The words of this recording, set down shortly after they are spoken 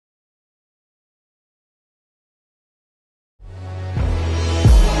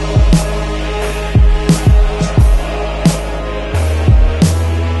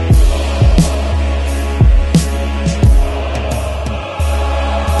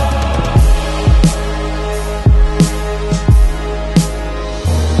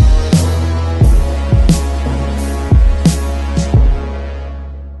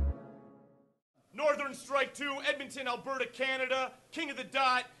Canada, King of the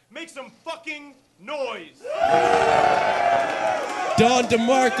Dot. Make some fucking noise. Don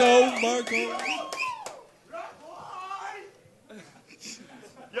DeMarco, Marco.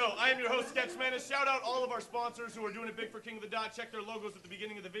 Yo, I am your host, Sketchman. Shout out all of our sponsors who are doing it big for King of the Dot. Check their logos at the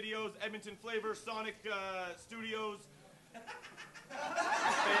beginning of the videos. Edmonton Flavor, Sonic Studios.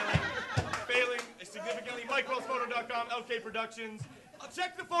 Failing significantly. MikeWellsPhoto.com, LK Productions. I'll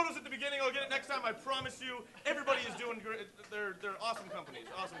check the photos at the beginning. I'll get it next time. I promise you. Everybody is doing great. They're awesome companies.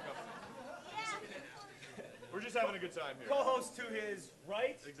 Awesome companies. We're just having a good time here. Co-host to his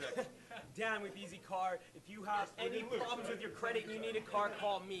right. Exactly. Dan with Easy Car. If you have any problems with your credit and you need a car,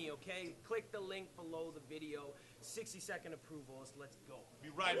 call me, okay? Click the link below the video. 60-second approvals. Let's go. Be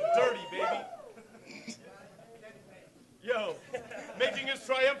riding dirty, baby. Yo, making his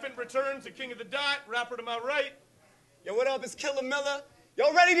triumphant return to King of the Dot, rapper to my right. Yo, what up? It's Killa Milla.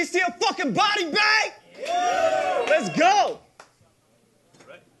 Y'all ready to see a fucking body bag? Yeah. Let's go.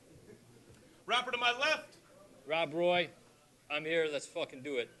 Right. Rapper to my left. Rob Roy, I'm here. Let's fucking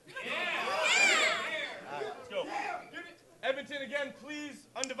do it. Yeah. Let's go. Edmonton, again, please,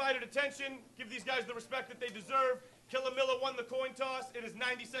 undivided attention. Give these guys the respect that they deserve. Killa Milla won the coin toss. It is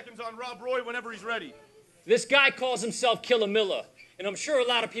 90 seconds on Rob Roy whenever he's ready. This guy calls himself Killa Milla, and I'm sure a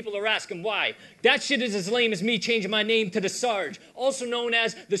lot of people are asking why. That shit is as lame as me changing my name to the Sarge, also known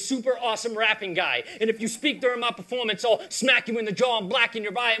as the super awesome rapping guy. And if you speak during my performance, I'll smack you in the jaw and blacken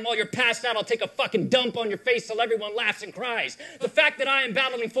your eye, and while you're passed out, I'll take a fucking dump on your face till everyone laughs and cries. The fact that I am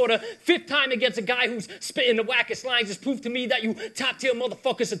battling for the 5th time against a guy who's spitting the wackest lines is proof to me that you top-tier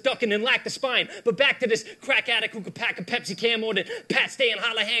motherfuckers are ducking and lack the spine. But back to this crack addict who could pack a Pepsi can more than Pat Stay and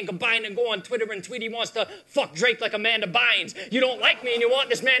Hollahan combined and go on Twitter and tweet he wants to fuck Drake like Amanda Bynes. You don't like me and you want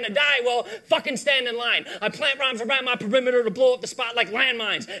this man to die? Well, fucking stand in line. I plant rhymes around my perimeter to blow up the spot like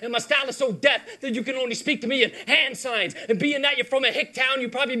landmines. And my style is so deaf that you can only speak to me in hand signs. And being that you're from a hick town,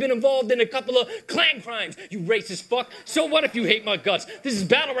 you've probably been involved in a couple of clan crimes. You racist fuck. So what if you hate my guts? This is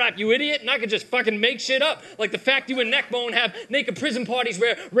battle rap, you idiot, and I could just fucking make shit up. Like the fact you and Neckbone have naked prison parties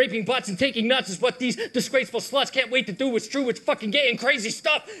where raping butts and taking nuts is what these disgraceful sluts can't wait to do. It's true, it's fucking gay and crazy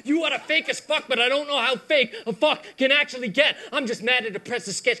stuff. You are a fake as fuck, but I don't know how fake a fuck can actually get. I'm just mad and depressed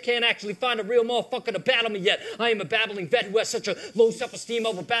the sketch can't actually find a real motherfucker to battle me yet. I am a babbling vet who has such a low self-esteem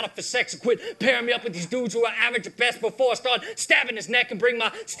over battle for sex. So quit pairing me up with these dudes who are average at best before I start stabbing his neck and bring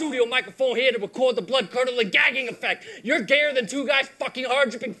my studio microphone here to record the blood curdling gagging effect. You're gayer than 2 guys fucking hard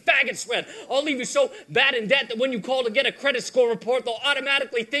dripping faggot sweat. I'll leave you so bad in debt that when you call to get a credit score report, they'll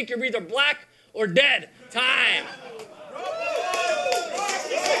automatically think you're either black or dead. Time.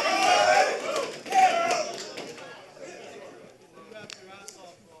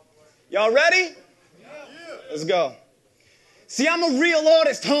 Y'all ready? Yeah. Let's go. See, I'm a real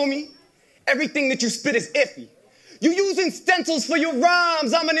artist, homie. Everything that you spit is iffy. You using stencils for your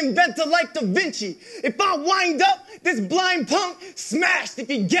rhymes. I'm an inventor like Da Vinci. If I wind up this blind punk smashed, if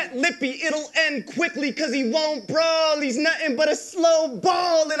he get lippy, it'll end quickly, cause he won't brawl. He's nothing but a slow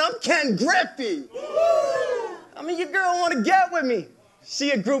ball, and I'm Ken Griffey. I mean, your girl wanna get with me.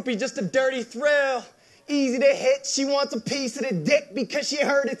 She a groupie, just a dirty thrill. Easy to hit, she wants a piece of the dick because she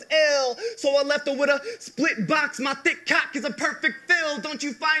heard it's ill. So I left her with a split box, my thick cock is a perfect fill. Don't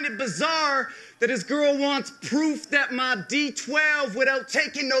you find it bizarre that this girl wants proof that my D12 without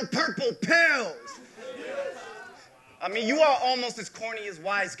taking no purple pills? I mean, you are almost as corny as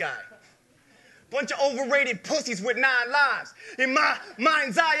Wise Guy. Bunch of overrated pussies with 9 lives. In my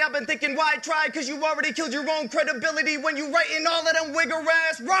mind's eye, I've been thinking, why try? Cause you already killed your own credibility when you writing all of them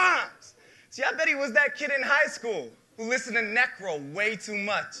wigger-ass rhymes. See, I bet he was that kid in high school who listened to Necro way too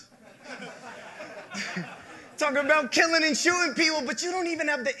much. Talking about killing and shooting people, but you don't even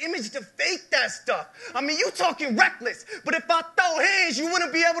have the image to fake that stuff. I mean, you talking reckless, but if I throw hands, you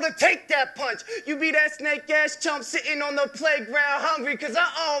wouldn't be able to take that punch. You be that snake-ass chump sitting on the playground hungry because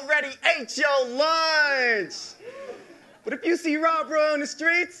I already ate your lunch. But if you see Rob Roy on the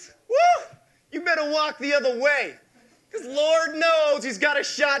streets, woo, you better walk the other way. Because Lord knows he's got a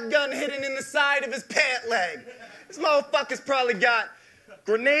shotgun hidden in the side of his pant leg. This motherfucker's probably got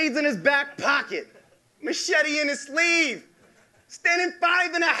grenades in his back pocket, machete in his sleeve, standing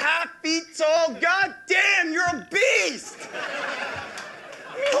 5.5 feet tall. God damn, you're a beast!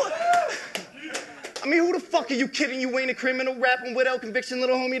 I mean, who the fuck are you kidding? You ain't a criminal rapping without conviction,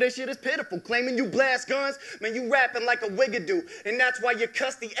 little homie. That shit is pitiful. Claiming you blast guns, man, you rapping like a wigadoo. And that's why your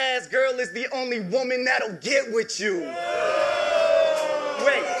custy-ass girl is the only woman that'll get with you.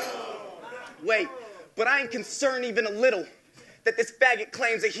 Wait, but I ain't concerned even a little that this faggot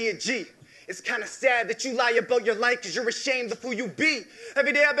claims that he a G. It's kind of sad that you lie about your life because you're ashamed of who you be.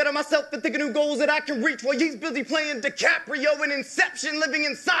 Every day I bet on myself and thinking new goals that I can reach while he's busy playing DiCaprio in Inception, living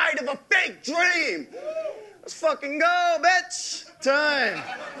inside of a fake dream. Let's fucking go, bitch. Time.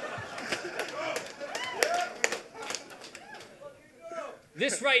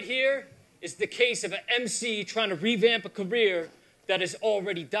 This right here is the case of an MC trying to revamp a career that has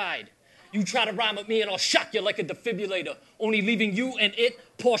already died. You try to rhyme with me and I'll shock you like a defibrillator, only leaving you and it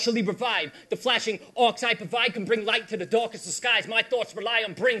partially revived. The flashing arcs I provide can bring light to the darkest of skies. My thoughts rely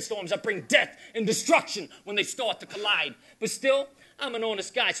on brainstorms that bring death and destruction when they start to collide. But still, I'm an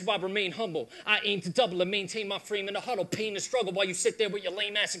honest guy, so I remain humble. I aim to double and maintain my frame in the huddle, pain and struggle while you sit there with your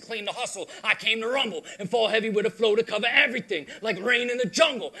lame ass and claim to hustle. I came to rumble and fall heavy with a flow to cover everything, like rain in the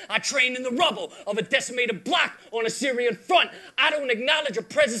jungle. I train in the rubble of a decimated block on a Syrian front. I don't acknowledge the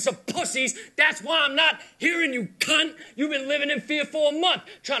presence of pussies. That's why I'm not hearing you, cunt. You've been living in fear for a month,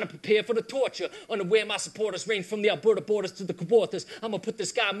 trying to prepare for the torture, unaware my supporters range from the Alberta borders to the Kawarthas. I'm gonna put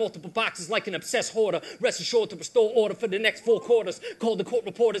this guy in multiple boxes like an obsessed hoarder. Rest assured to restore order for the next 4 quarters. Call the court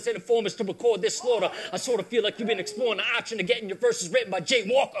reporters and informers to record this slaughter. I sort of feel like you've been exploring the option of getting your verses written by Jay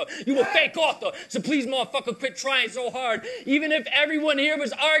Walker. You a fake author, so please, motherfucker, quit trying so hard. Even if everyone here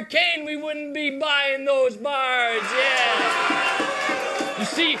was arcane, we wouldn't be buying those bars, yeah. You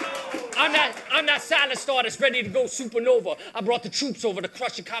see, I'm that silent artist ready to go supernova. I brought the troops over to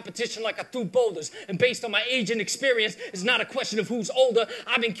crush the competition like I threw boulders. And based on my age and experience, it's not a question of who's older.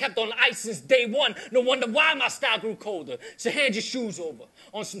 I've been kept on ice since day one. No wonder why my style grew colder. So hand your shoes over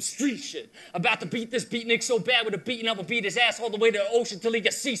on some street shit. About to beat this beatnik so bad with a beating, I will beat his ass all the way to the ocean till he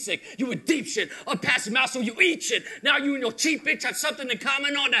gets seasick. You a deep shit. I'll pass him out so you eat shit. Now you and your cheap bitch have something in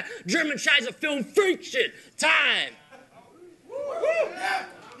common on that German Scheiße film freak shit. Time.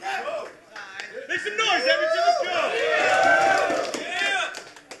 Make some noise, everybody. Let's go.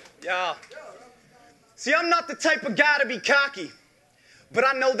 Yeah. See, I'm not the type of guy to be cocky, but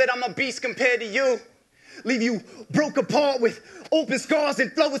I know that I'm a beast compared to you. Leave you broke apart with open scars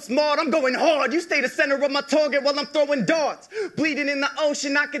and flowing smart. I'm going hard. You stay the center of my target while I'm throwing darts. Bleeding in the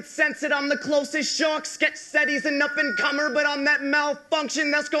ocean, I can sense it. I'm the closest shark. Sketch said he's an up-and-comer, but I'm that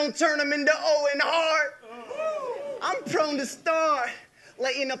malfunction that's gonna turn him into Owen Hart. I'm prone to start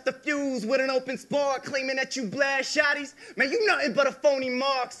lighting up the fuse with an open spark, claiming that you blast shotties. Man, you nothing but a phony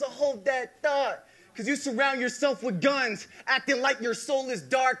mark, so hold that thought. Cause you surround yourself with guns, acting like your soul is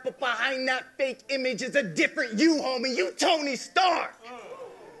dark, but behind that fake image is a different you, homie. You Tony Stark.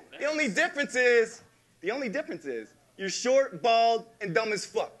 The only difference is, you're short, bald, and dumb as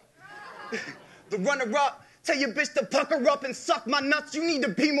fuck. The runner-up, tell your bitch to pucker up and suck my nuts. You need to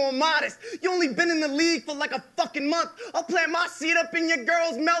be more modest. You only been in the league for like a fucking month. I'll plant my seed up in your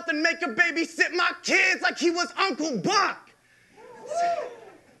girl's mouth and make her babysit my kids like he was Uncle Buck.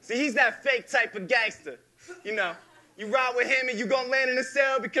 See, he's that fake type of gangster. You know, you ride with him and you gonna land in a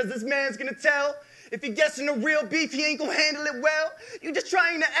cell because this man's gonna tell. If he gets in a real beef, he ain't gonna handle it well. You just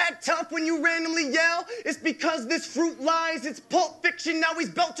trying to act tough when you randomly yell. It's because this fruit lies, it's Pulp Fiction. Now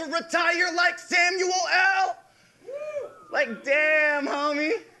he's built to retire like Samuel L. Like, damn,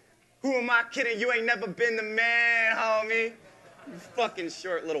 homie. Who am I kidding? You ain't never been the man, homie. You fucking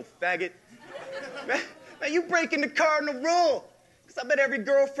short little faggot. Man, you breaking the cardinal rule. Because I bet every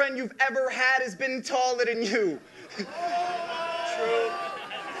girlfriend you've ever had has been taller than you. True.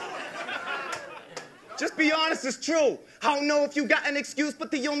 Just be honest, it's true. I don't know if you got an excuse, but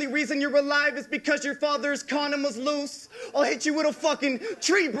the only reason you're alive is because your father's condom was loose. I'll hit you with a fucking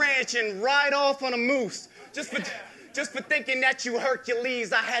tree branch and ride off on a moose. Just for thinking that you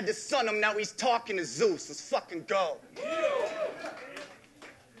Hercules, I had to son him, now he's talking to Zeus. Let's fucking go.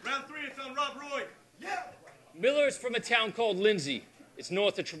 Round 3, it's on Rob Roy. Yeah. Miller's from a town called Lindsay. It's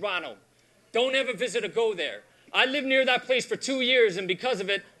north of Toronto. Don't ever visit or go there. I lived near that place for 2 years, and because of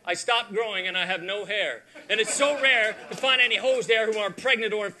it, I stopped growing and I have no hair. And it's so rare to find any hoes there who aren't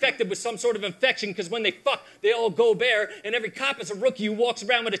pregnant or infected with some sort of infection, because when they fuck, they all go bare, and every cop is a rookie who walks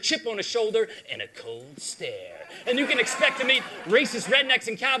around with a chip on his shoulder and a cold stare. And you can expect to meet racist rednecks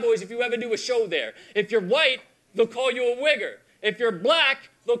and cowboys if you ever do a show there. If you're white, they'll call you a wigger. If you're black,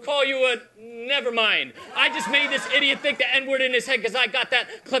 they'll call you a... Never mind. I just made this idiot think the N-word in his head because I got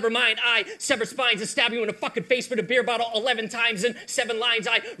that clever mind. I sever spines and stab you in the fucking face with a beer bottle 11 times. In 7 lines,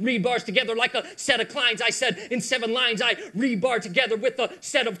 I read bars together like a set of Kleins. I said, in 7 lines, I rebar together with a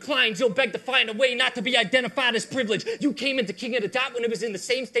set of Kleins. You'll beg to find a way not to be identified as privileged. You came into King of the Dot when it was in the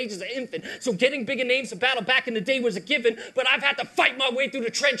same stage as an infant. So getting bigger names to battle back in the day was a given, but I've had to fight my way through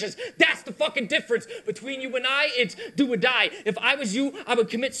the trenches. That's the fucking difference. Between you and I, it's do or die. If I was you, I would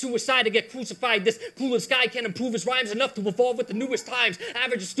commit suicide or get crucified. This clueless guy can't improve his rhymes enough to evolve with the newest times.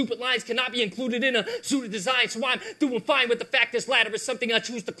 Average stupid lines cannot be included in a suited design, so I'm doing fine with the fact this ladder is something I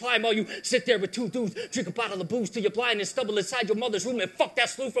choose to climb while you sit there with two dudes, drink a bottle of booze till you're blind and stumble inside your mother's room and fuck that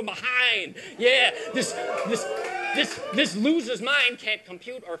slew from behind. Yeah, this loser's mind can't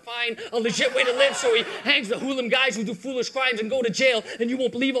compute or find a legit way to live, so he hangs the hooligan guys who do foolish crimes and go to jail, and you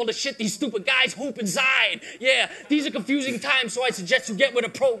won't believe all the shit these stupid guys hoop inside. Yeah, these are confusing times, so I suggest you get with a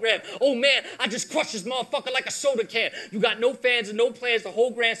program. Oh man, I just crushed this motherfucker like a soda can. You got no fans and no plans to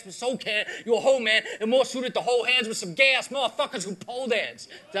hold grants, but so can you a whole man, and more suited to hold hands with some gay-ass motherfuckers who pole dance.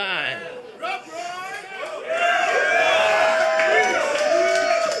 Time.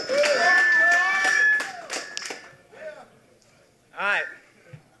 All right.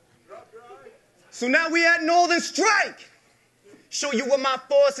 So now we at Northern Strike. Show you what my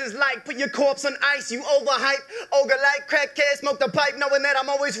force is like. Put your corpse on ice, you overhype. Ogre like crackhead, smoke the pipe, knowing that I'm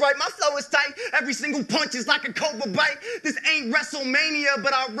always right. My flow is tight. Every single punch is like a cobra bite. This ain't WrestleMania,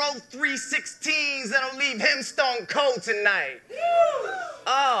 but I wrote 3 16s that'll leave him stone cold tonight.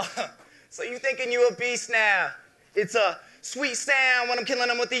 Oh, so you thinking you a beast now? It's a sweet sound when I'm killing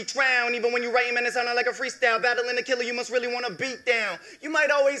them with each round. Even when you write him and it sounding like a freestyle. Battling the killer, you must really want to beat down. You might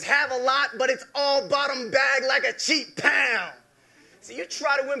always have a lot, but it's all bottom bag like a cheap pound. So you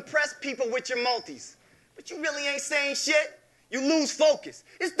try to impress people with your multis, but you really ain't saying shit. You lose focus.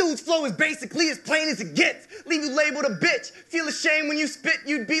 This dude's flow is basically as plain as it gets. Leave you labeled a bitch. Feel ashamed when you spit.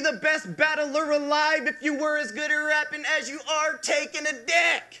 You'd be the best battler alive if you were as good at rapping as you are taking a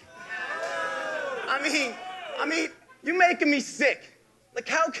dick. I mean, you're making me sick. Like,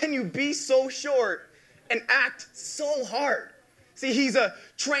 how can you be so short and act so hard? See, he's a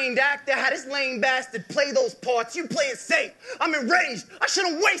trained actor. How this lame bastard play those parts? You play it safe. I'm enraged. I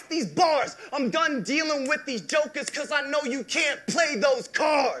shouldn't waste these bars. I'm done dealing with these jokers because I know you can't play those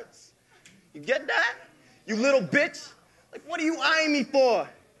cards. You get that? You little bitch? Like, what are you eyeing me for?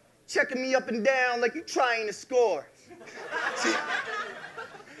 Checking me up and down like you trying to score.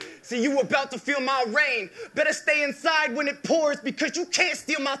 See, you about to feel my rain. Better stay inside when it pours because you can't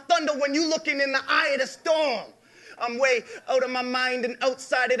steal my thunder when you looking in the eye of the storm. I'm way out of my mind and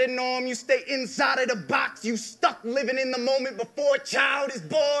outside of the norm. You stay inside of the box. You stuck living in the moment before a child is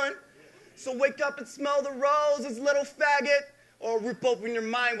born. So wake up and smell the roses, little faggot. Or rip open your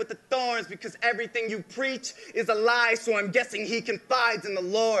mind with the thorns because everything you preach is a lie. So I'm guessing he confides in the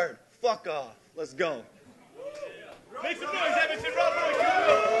Lord. Fuck off. Let's go. Make some noise, Edmonton. Rob Roy.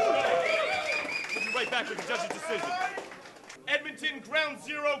 We'll be right back with the judge's decision. Edmonton, ground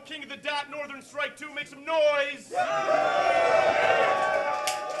zero, king of the dot, Northern Strike 2. Make some noise.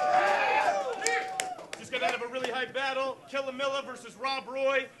 Just got out of a really high battle. Killa Milla versus Rob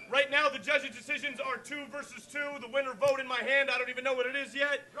Roy. Right now, the judges' decisions are 2 versus 2. The winner vote in my hand. I don't even know what it is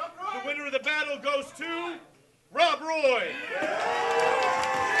yet. The winner of the battle goes to Rob Roy.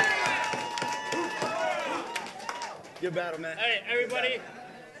 Good battle, man. Hey, everybody,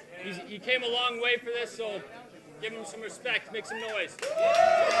 he came a long way for this, so give him some respect, make some noise.